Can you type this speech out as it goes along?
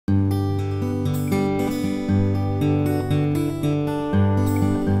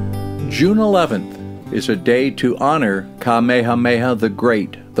June 11th is a day to honor Kamehameha the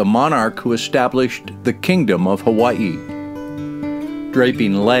Great, the monarch who established the Kingdom of Hawaii.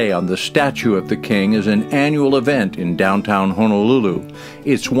 Draping lei on the statue of the king is an annual event in downtown Honolulu.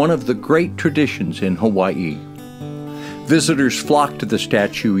 It's one of the great traditions in Hawaii. Visitors flock to the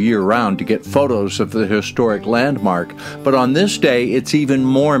statue year-round to get photos of the historic landmark, but on this day it's even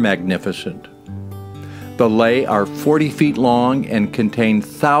more magnificent. The lei are 40 feet long and contain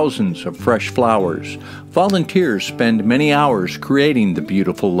thousands of fresh flowers. Volunteers spend many hours creating the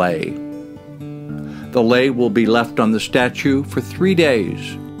beautiful lei. The lei will be left on the statue for 3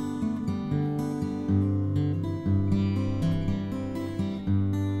 days.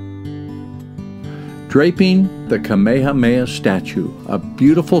 Draping the Kamehameha statue, a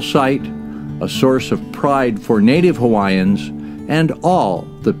beautiful sight, a source of pride for Native Hawaiians and all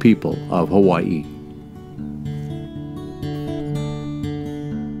the people of Hawaii.